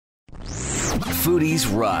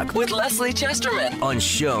Foodies Rock with Lesley Chesterman on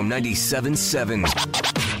Show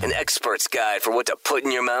 97.7. An expert's guide for what to put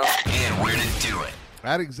in your mouth and where to do it.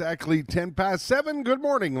 At exactly 7:10. Good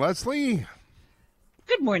morning, Lesley.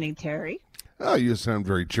 Good morning, Terry. Oh, you sound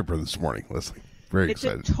very chipper this morning, Lesley. Very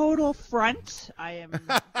excited. It's a total front. I am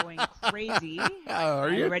going crazy. Are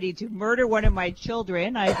you? I'm ready to murder one of my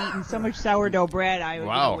children. I've eaten so much sourdough bread.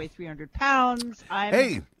 I weigh 300 pounds.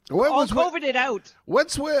 I'm all COVIDed out.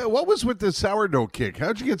 What was with the sourdough kick?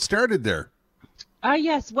 How'd you get started there?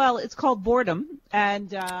 Yes, well, it's called boredom,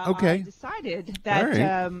 and I decided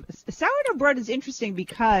that sourdough bread is interesting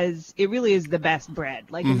because it really is the best bread.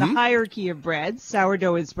 Like in the hierarchy of breads,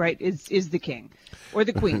 sourdough is the king, or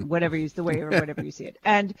the queen, whatever you see it.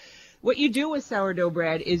 And what you do with sourdough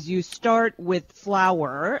bread is you start with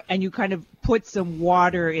flour, and you kind of put some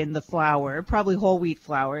water in the flour, probably whole wheat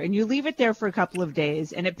flour, and you leave it there for a couple of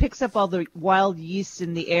days, and it picks up all the wild yeast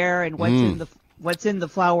in the air and what's in the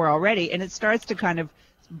flour already, and it starts to kind of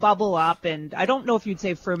bubble up, and I don't know if you'd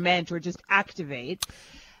say ferment or just activate.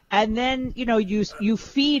 And then, you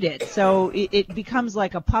feed it, so it becomes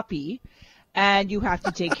like a puppy, and you have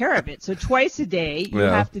to take care of it. So twice a day, you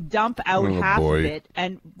have to dump out half of it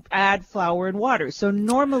and add flour and water. So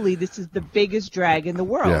normally this is the biggest drag in the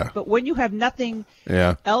world. Yeah. But when you have nothing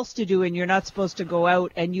else to do and you're not supposed to go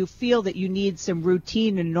out and you feel that you need some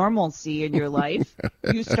routine and normalcy in your life,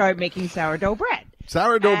 you start making sourdough bread.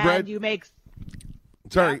 Bread. You make.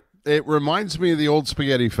 Sorry, it reminds me of the old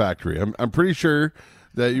spaghetti factory. I'm pretty sure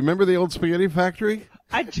that you remember the old spaghetti factory.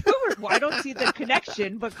 I do. Well, I don't see the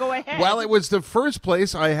connection, but go ahead. Well, it was the first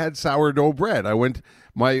place I had sourdough bread. I went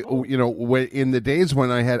in the days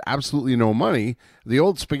when I had absolutely no money, the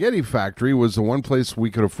old spaghetti factory was the one place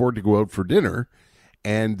we could afford to go out for dinner,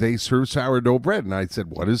 and they served sourdough bread. And I said,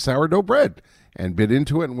 "What is sourdough bread?" And bit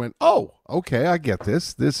into it and went, "Oh, okay, I get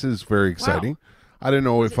this. This is very exciting." Wow. I don't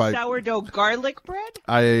know if sourdough garlic bread?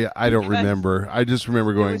 I don't remember. I just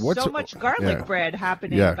remember going, there was so much garlic bread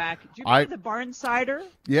happening back. Do you remember the barn cider?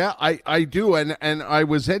 Yeah, I do, and I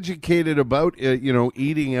was educated about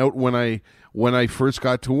eating out when I first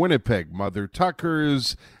got to Winnipeg. Mother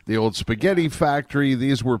Tucker's, the old spaghetti factory.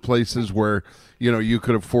 These were places where you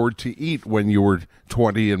could afford to eat when you were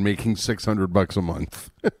 20 and making $600 a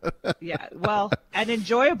month. Yeah, well, and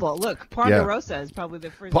enjoyable. Look, Ponderosa is probably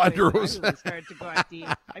the first place I really started to go out to eat.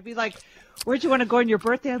 I'd be like, "Where'd you want to go on your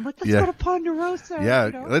birthday?" I'm like, "Let's go to Ponderosa."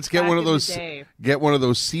 Yeah, let's get one of those. Get one of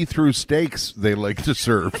those see-through steaks they like to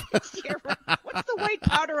serve. What's the white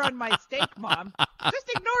powder on my steak, Mom?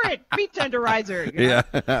 Just ignore it. Meat tenderizer. Yeah.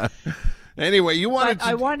 Anyway, I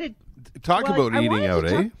wanted to talk about eating out,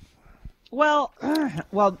 eh? Well,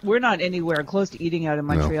 we're not anywhere close to eating out in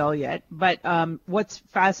Montreal yet. But what's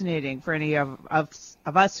fascinating for any of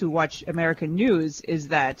us who watch American news is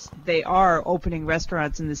that they are opening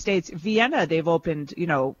restaurants in the States. Vienna, they've opened,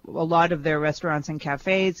 a lot of their restaurants and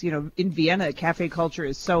cafes. In Vienna, cafe culture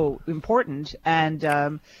is so important. And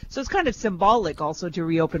so it's kind of symbolic also to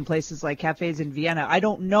reopen places like cafes in Vienna. I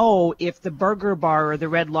don't know if the Burger Bar or the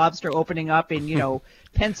Red Lobster opening up in,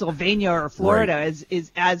 Pennsylvania or Florida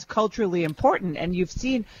is as culturally important. And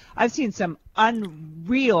I've seen some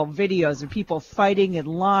unreal videos of people fighting in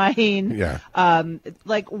line. Yeah.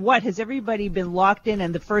 What, has everybody been locked in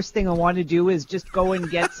and the first thing I want to do is just go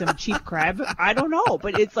and get some cheap crab? I don't know,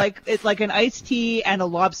 but it's like an iced tea and a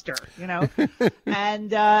lobster,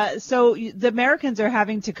 And so the Americans are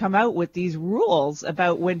having to come out with these rules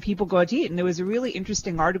about when people go out to eat. And there was a really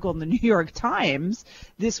interesting article in the New York Times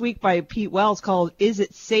this week by Pete Wells called "Is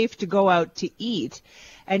It Safe to Go Out to Eat?"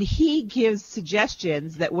 And he gives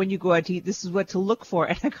suggestions that when you go out to eat, this is what to look for.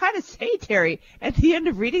 And I kind of say, Terry, at the end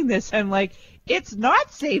of reading this, I'm like, it's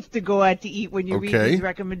not safe to go out to eat when you read these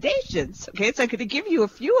recommendations. Okay, so I'm going to give you a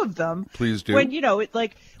few of them. Please do. When,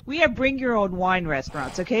 we have bring your own wine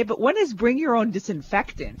restaurants, okay? But when is bring your own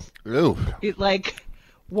disinfectant? Ew.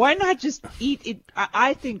 Why not just eat it?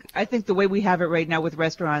 I think the way we have it right now with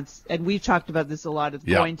restaurants, and we've talked about this a lot, is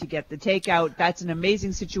going to get the takeout. That's an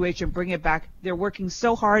amazing situation. Bring it back. They're working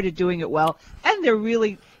so hard at doing it well, and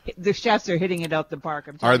the chefs are hitting it out the park.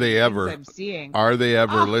 Are they ever? I'm seeing. Are they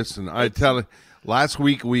ever? Listen, I tell you, last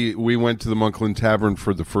week we went to the Monkland Tavern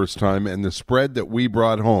for the first time, and the spread that we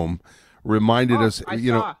brought home reminded us,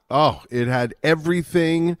 it had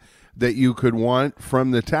everything that you could want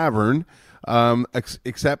from the tavern.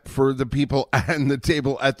 Except for the people and the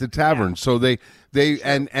table at the tavern. So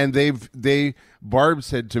Barb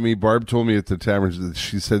said to me, Barb told me at the tavern,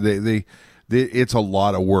 she said they it's a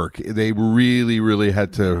lot of work. They really, really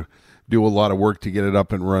had to do a lot of work to get it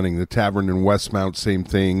up and running. The tavern in Westmount, same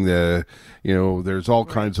thing. There's all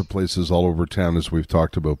kinds of places all over town, as we've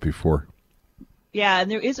talked about before. Yeah,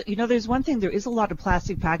 and there's one thing, there is a lot of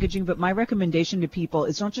plastic packaging, but my recommendation to people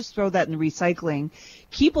is don't just throw that in the recycling.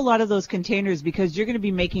 Keep a lot of those containers because you're going to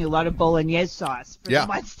be making a lot of bolognese sauce for the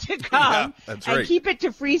months to come. Yeah, that's and right. keep it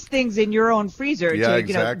to freeze things in your own freezer. Yeah,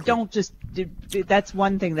 exactly. Don't just, that's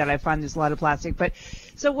one thing that I find there's a lot of plastic. But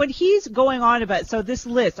so when he's going on about, so this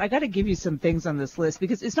list, I got to give you some things on this list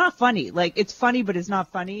because it's not funny. Like, it's funny, but it's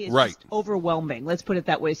not funny. It's just overwhelming. Let's put it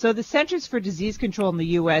that way. So the Centers for Disease Control in the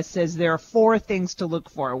U.S. says there are 4 things to look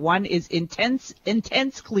for. One is intense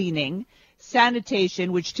cleaning,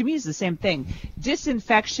 sanitation, which to me is the same thing,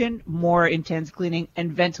 disinfection, more intense cleaning,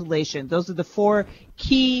 and ventilation. Those are the 4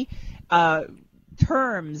 key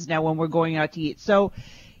terms now when we're going out to eat. So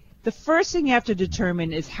the first thing you have to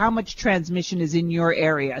determine is how much transmission is in your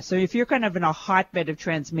area. So if you're kind of in a hotbed of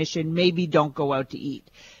transmission, maybe don't go out to eat.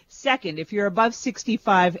 Second, if you're above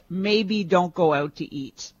 65, maybe don't go out to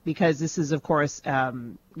eat because this is, of course, a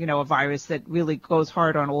virus that really goes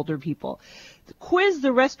hard on older people. Quiz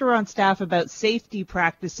the restaurant staff about safety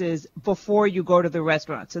practices before you go to the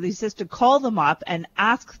restaurant. So he says to call them up and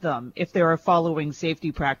ask them if they are following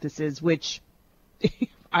safety practices, which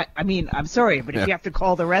I mean, I'm sorry, but if you have to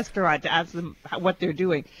call the restaurant to ask them what they're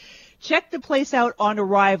doing. Check the place out on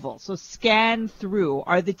arrival. So scan through.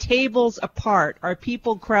 Are the tables apart? Are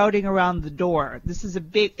people crowding around the door?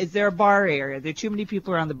 Is there a bar area? There are too many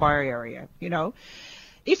people around the bar area,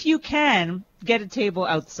 If you can, get a table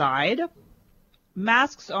outside.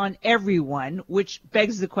 Masks on everyone, which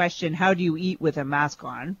begs the question, how do you eat with a mask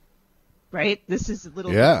on? Right? This is a little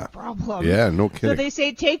bit of a problem. Yeah, no kidding. So they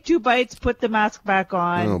say take 2 bites, put the mask back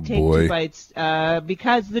on, 2 bites,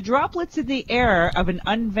 because the droplets in the air of an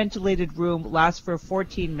unventilated room last for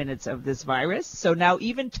 14 minutes of this virus. So now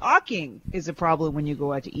even talking is a problem when you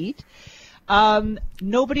go out to eat.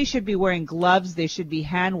 Nobody should be wearing gloves. They should be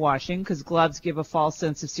hand washing because gloves give a false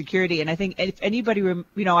sense of security. And I think if anybody,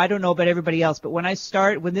 I don't know about everybody else, but when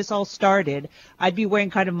this all started, I'd be wearing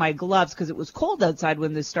kind of my gloves because it was cold outside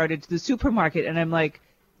when this started to the supermarket. And I'm like,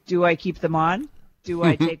 do I keep them on? Do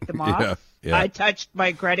I take them off? Yeah. I touched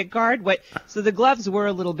my credit card. So the gloves were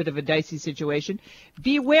a little bit of a dicey situation.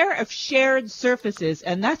 Beware of shared surfaces.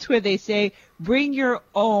 And that's where they say, bring your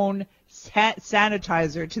own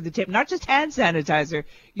sanitizer to the tip, not just hand sanitizer.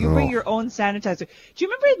 You bring your own sanitizer. Do you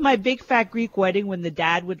remember at my big fat Greek wedding when the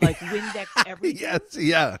dad would Windex everything? Yes,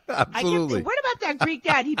 yeah, absolutely. What about that Greek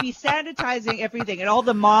dad? He'd be sanitizing everything, and all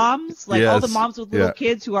the moms, all the moms with little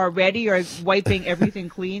kids who are ready are wiping everything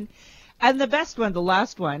clean. And the best one, the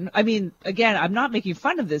last one, I mean, again, I'm not making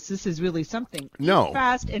fun of this. This is really something. No. Eat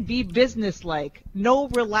fast and be business-like. No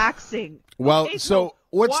relaxing. Well, okay, so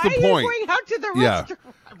what's the point? Why are you going out to the restaurant?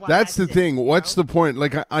 Well, that's the thing. What's the point?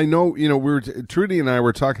 Like, I know, Trudy and I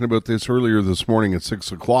were talking about this earlier this morning at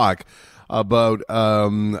 6:00 about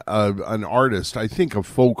an artist, I think a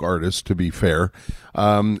folk artist, to be fair,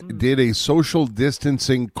 did a social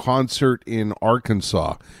distancing concert in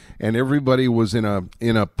Arkansas. And everybody was in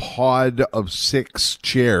a pod of 6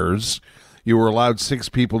 chairs. You were allowed 6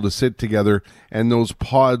 people to sit together, and those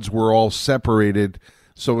pods were all separated.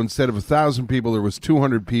 So instead of 1,000 people, there was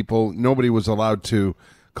 200 people. Nobody was allowed to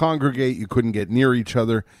congregate. You couldn't get near each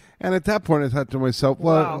other. And at that point, I thought to myself,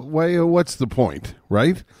 well, what's the point,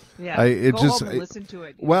 right? Yeah, go home and listen to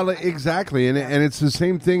it. Well, exactly, and it's the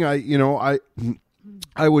same thing. I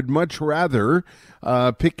would much rather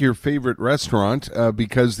pick your favorite restaurant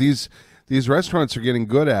because these restaurants are getting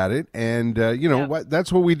good at it, and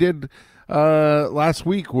that's what we did last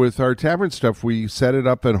week with our tavern stuff. We set it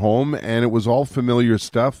up at home, and it was all familiar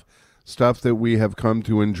stuff that we have come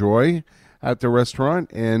to enjoy at the restaurant,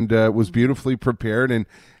 and it was beautifully prepared.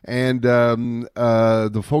 And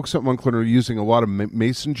the folks at Moncton are using a lot of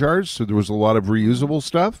mason jars, so there was a lot of reusable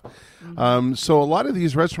stuff. So a lot of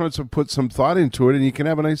these restaurants have put some thought into it, and you can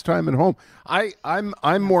have a nice time at home.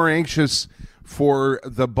 I'm more anxious for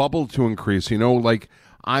the bubble to increase.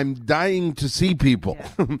 I'm dying to see people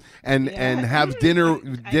and have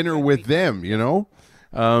dinner with them.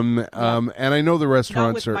 And I know the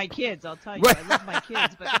restaurants not with my kids, I'll tell you. I love my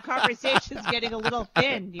kids, but the conversation's getting a little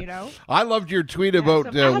thin, I loved your tweet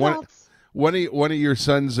about one of your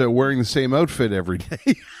sons wearing the same outfit every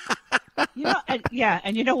day.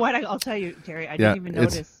 And you know what? I'll tell you, Terry, I didn't even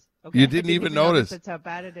notice. Okay? You didn't even notice. That's how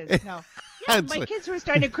bad it is. No. Yeah, my kids were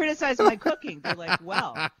starting to criticize my cooking. They're like,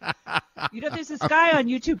 there's this guy on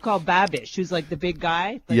YouTube called Babish, who's like the big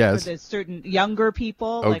guy. Yes. For the certain younger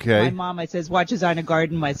people. Okay. Like my mom, I says, watch Design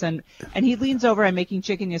Garden, my son. And he leans over, I'm making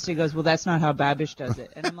chicken yesterday. He goes, well, that's not how Babish does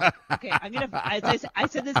it. And I'm like, okay, I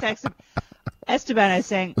said this to Esteban, I was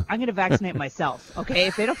saying, I'm going to vaccinate myself, okay?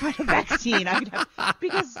 If they don't find a vaccine, I'm going to,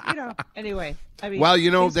 because, anyway. I mean,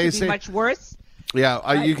 well, they say much worse.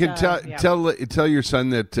 Yeah, you can tell your son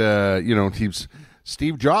that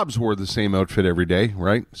Steve Jobs wore the same outfit every day,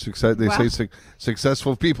 right? Say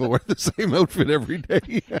successful people wear the same outfit every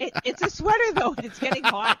day. It's a sweater though. It's getting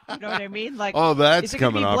hot. You know what I mean? Like, that's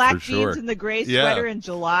coming off for sure. Black jeans and the gray sweater in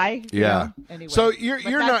July. Yeah. Anyway, so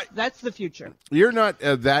that's the future. You're not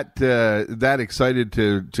that excited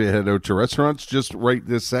to head out to restaurants just right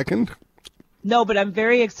this second. No, but I'm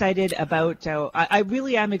very excited about. I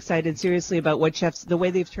really am excited, seriously, about what chefs, the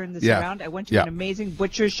way they've turned this around. I went to an amazing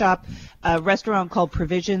butcher shop, a restaurant called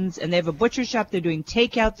Provisions, and they have a butcher shop. They're doing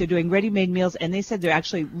takeout, they're doing ready-made meals, and they said they're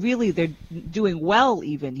doing well.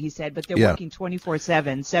 Even he said, but they're working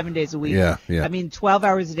 24/7, 7 days a week. Yeah. I mean, 12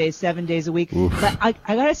 hours a day, 7 days a week. Oof. But I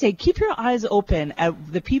gotta say, keep your eyes open at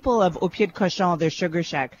the people of Au Pied de Cochon, their sugar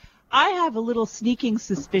shack. I have a little sneaking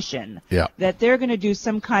suspicion that they're going to do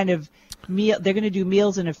some kind of meal. They're going to do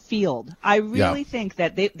meals in a field. I really think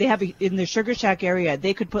that they have in the Sugar Shack area,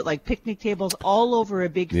 they could put like picnic tables all over a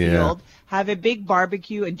big field, have a big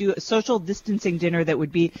barbecue, and do a social distancing dinner that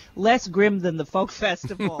would be less grim than the folk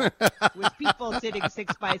festival with people sitting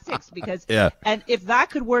 6 by 6. Because and if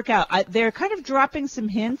that could work out, they're kind of dropping some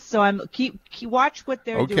hints. So I'm watch what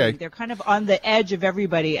they're doing. They're kind of on the edge of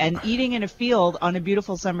everybody, and eating in a field on a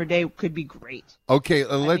beautiful summer day could be great. Okay,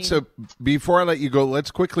 let's before I let you go,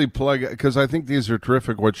 let's quickly plug, because I think these are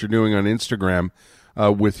terrific what you're doing on Instagram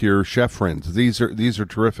with your chef friends. These are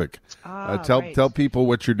terrific. Tell people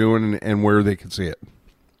what you're doing and where they can see it.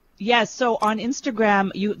 Yes, so on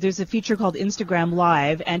Instagram, there's a feature called Instagram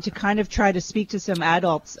Live, and to kind of try to speak to some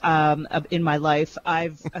adults in my life,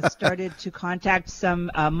 I've started to contact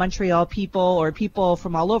some Montreal people or people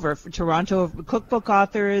from all over, Toronto cookbook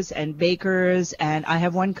authors and bakers, and I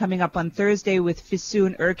have one coming up on Thursday with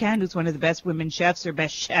Fisoun Erkan, who's one of the best women chefs or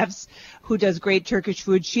best chefs, who does great Turkish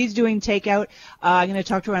food. She's doing takeout. I'm going to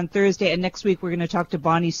talk to her on Thursday, and next week we're going to talk to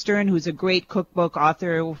Bonnie Stern, who's a great cookbook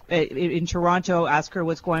author in Toronto. Ask her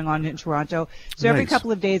what's going on in Toronto. So every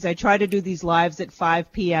couple of days I try to do these lives at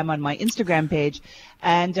 5 p.m. on my Instagram page.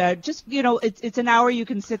 And just, it's an hour you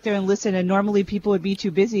can sit there and listen, and normally people would be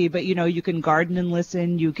too busy, but, you can garden and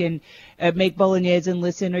listen, you can make bolognese and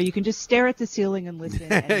listen, or you can just stare at the ceiling and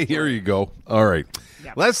listen. And here you go. All right.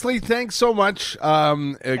 Yep. Lesley, thanks so much.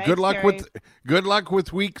 Thanks, good luck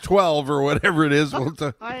with week 12 or whatever it is. We'll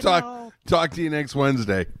talk to you next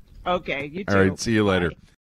Wednesday. Okay, you too. All right, see you later. Bye.